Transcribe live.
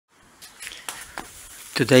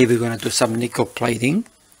Today we're going to do some nickel plating.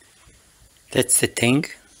 That's the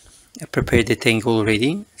tank. I prepared the tank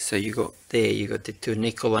already. So you got there, you got the two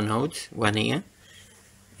nickel anodes, one here,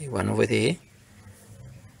 one over there.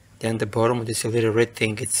 Down the bottom of this little red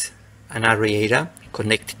tank, it's an aerator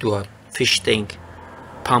connected to a fish tank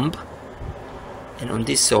pump. And on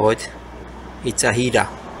this side, it's a heater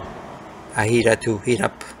to heat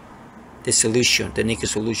up the solution, the nickel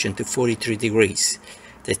solution, to 43 degrees.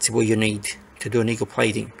 That's what you need to do nickel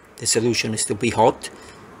plating. The solution is to be hot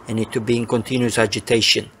and need to be in continuous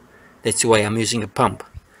agitation. That's why I'm using a pump.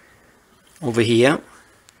 Over here,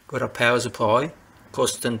 got a power supply,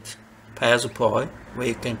 constant power supply, where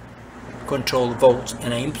you can control volts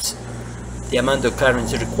and amps. The amount of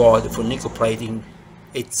current required for nickel plating,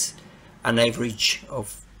 it's an average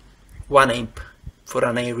of 1 amp for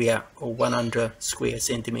an area of 100 square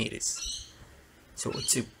centimeters. So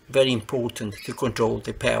it's very important to control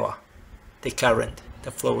the power, the current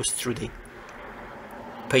that flows through the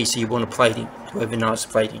piece you want to plating, to have a nice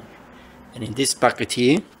plating. And in this bucket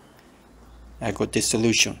here, I got this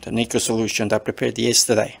solution, the nickel solution that I prepared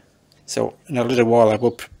yesterday. So in a little while I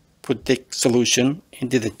will put the solution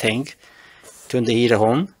into the tank, turn the heater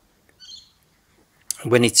on.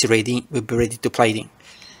 When it's ready, we'll be ready to plating.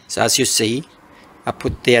 So as you see, I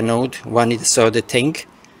put the anode, one either side of the tank.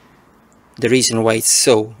 The reason why it's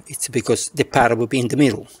so, it's because the power will be in the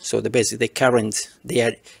middle. So basically the current,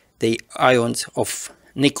 the ions of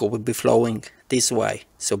nickel will be flowing this way.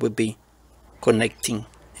 So we'll be connecting,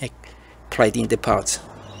 plating the parts.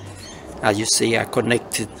 As you see, I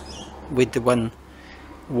connected with the one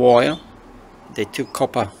wire, the two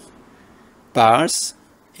copper bars,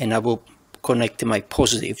 and I will connect my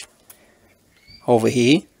positive over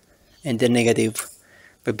here, and the negative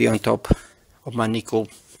will be on top of my nickel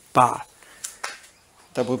bar.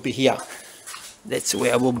 That will be here. That's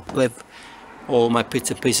where I will have all my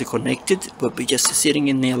bits and pieces connected. Will be just sitting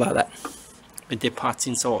in there like that, with the parts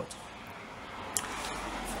inside.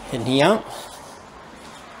 And here,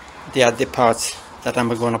 they are the parts that I'm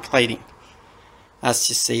going to plating. As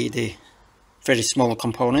you see, the very small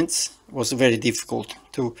components was very difficult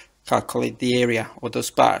to calculate the area of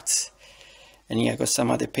those parts. And here I got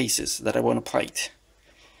some other pieces that I want to plate.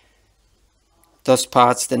 Those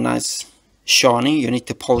parts, they're nice shiny. You need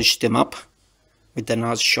to polish them up with the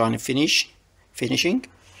nice shiny finishing.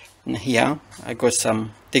 And here I got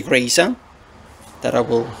some degreaser that I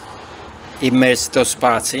will immerse those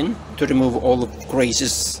parts in to remove all the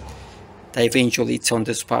greases that eventually it's on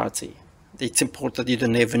this parts. It's important you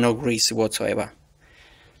don't have no grease whatsoever.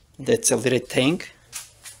 That's a little tank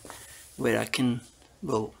where I can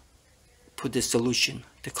put the solution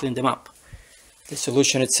to clean them up. The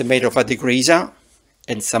solution is made of a degreaser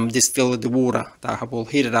and some distilled water that I will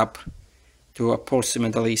heat it up to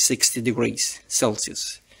approximately 60 degrees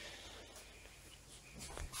Celsius.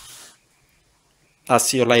 I'll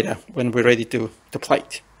see you later when we're ready to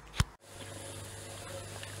plate.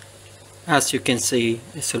 As you can see,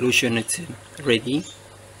 the solution is ready.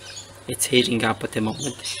 It's heating up at the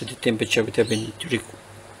moment to the temperature that we need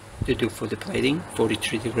to do for the plating,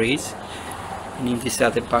 43 degrees. And in this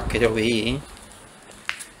other bucket over here,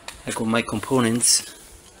 I got my components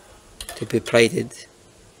to be plated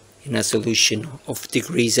in a solution of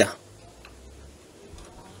degreaser.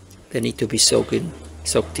 They need to be soaked in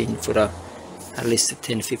for at least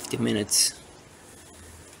 10-15 minutes.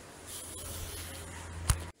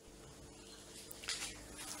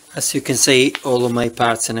 As you can see, all of my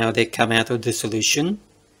parts are now, they come out of the solution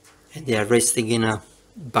and they are resting in a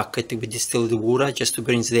bucket with distilled water just to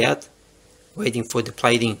rinse it out, waiting for the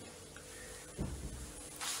plating.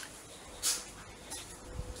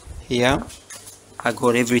 Here I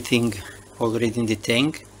got everything already in the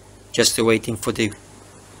tank, just waiting for the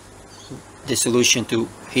solution to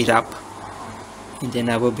heat up, and then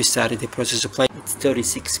I will be starting the process of plating. It's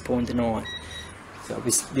 36.9, so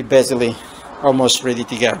we're basically almost ready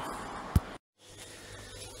to go.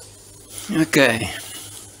 Okay,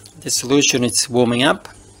 the solution is warming up.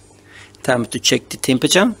 Time to check the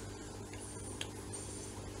temperature.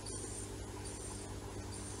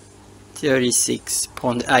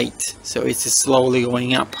 36.8, so it's slowly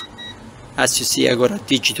going up. As you see, I got a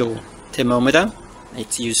digital thermometer.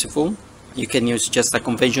 It's useful. You can use just a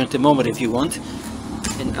conventional thermometer if you want.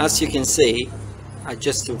 And as you can see, I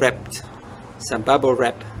just wrapped some bubble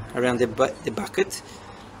wrap around the bucket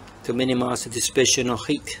to minimize the dispersion of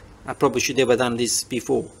heat. I probably should have done this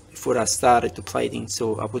before I started the plating,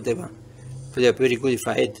 so I would have very good if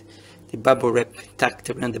I had the bubble wrap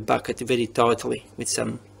tucked around the bucket very tightly with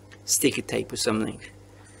some sticky tape or something.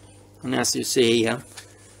 And as you see here,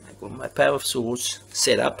 I got my power source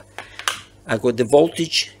set up I got the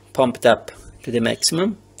voltage pumped up to the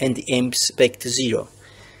maximum and the amps back to 0.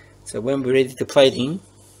 So when we're ready to plating,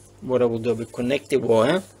 what I will do, I will connect the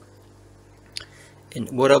wire, and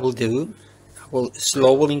what I will do, I will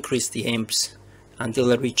slowly increase the amps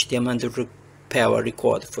until I reach the amount of power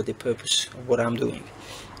required for the purpose of what I'm doing.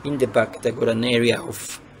 In the back, I got an area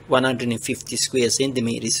of 150 square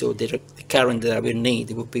centimeters, so the current that I will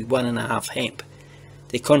need will be 1.5 amp.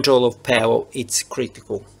 The control of power, it's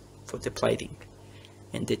critical for the plating,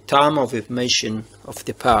 and the time of emission of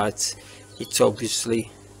the parts, it's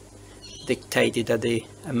obviously dictated at the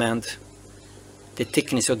amount, the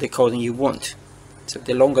thickness of the coating you want. So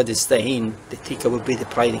the longer they stay in, the thicker will be the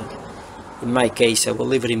plating. In my case, I will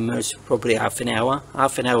leave it immersed probably half an hour.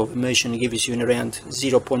 Half an hour of immersion gives you around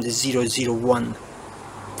 0.001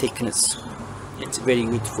 thickness. It's very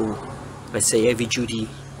good for, let's say, heavy duty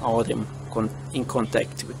item in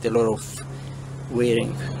contact with a lot of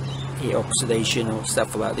wearing, oxidation or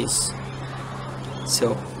stuff like this.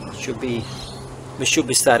 So we should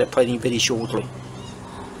be started plating very shortly.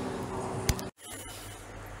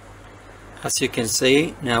 As you can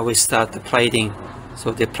see, now we start the plating.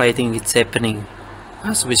 So the plating is happening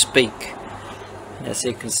as we speak. And as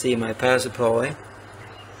you can see, my power supply,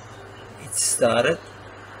 it started.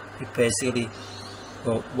 We basically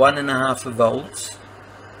got 1.5 volts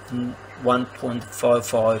and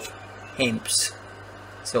 1.55 amps.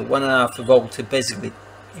 So 1.5 volts, basically,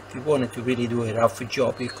 if you wanted to really do a rough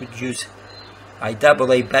job, you could use a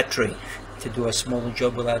AA battery to do a smaller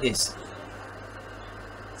job like this.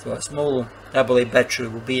 So a small AA battery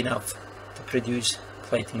will be enough to produce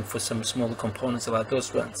plating for some smaller components like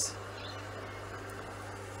those ones.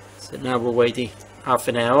 So now we're waiting half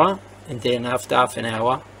an hour, and then after half an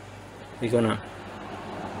hour we're gonna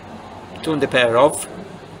turn the power off,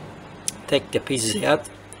 take the pieces out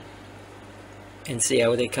and see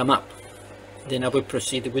how they come up. Then I will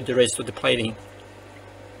proceed with the rest of the plating.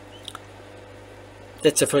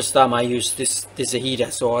 That's the first time I used this heater,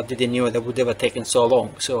 so I didn't know that would ever taken so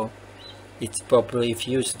long. So it's probably, if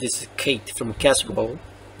you use this kit from Caswell,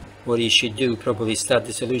 what you should do, probably start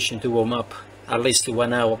the solution to warm up at least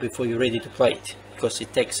 1 hour before you're ready to plate, because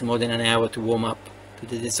it takes more than an hour to warm up to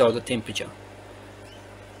the desired temperature.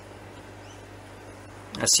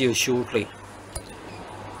 I'll see you shortly.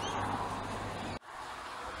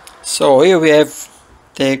 So here we have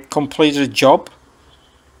the completed job.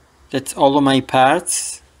 That's all of my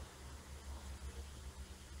parts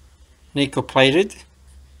nickel plated.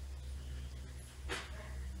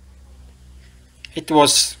 It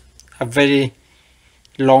was a very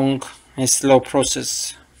long and slow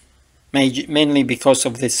process, mainly because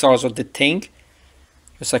of the size of the tank,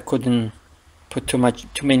 because I couldn't put too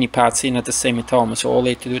many parts in at the same time, so I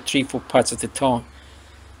only had to do 3-4 parts at a time.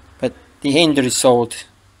 But the end result,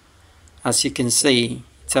 as you can see,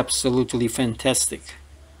 it's absolutely fantastic.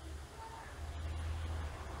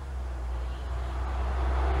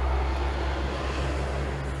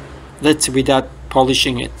 That's without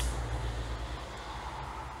polishing it.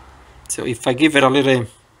 So if I give it a little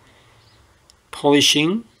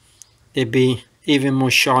polishing, they'll be even more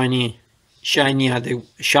shinier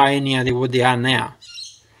than what they are now.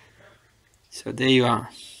 So there you are,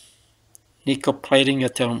 nickel plating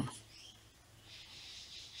at home.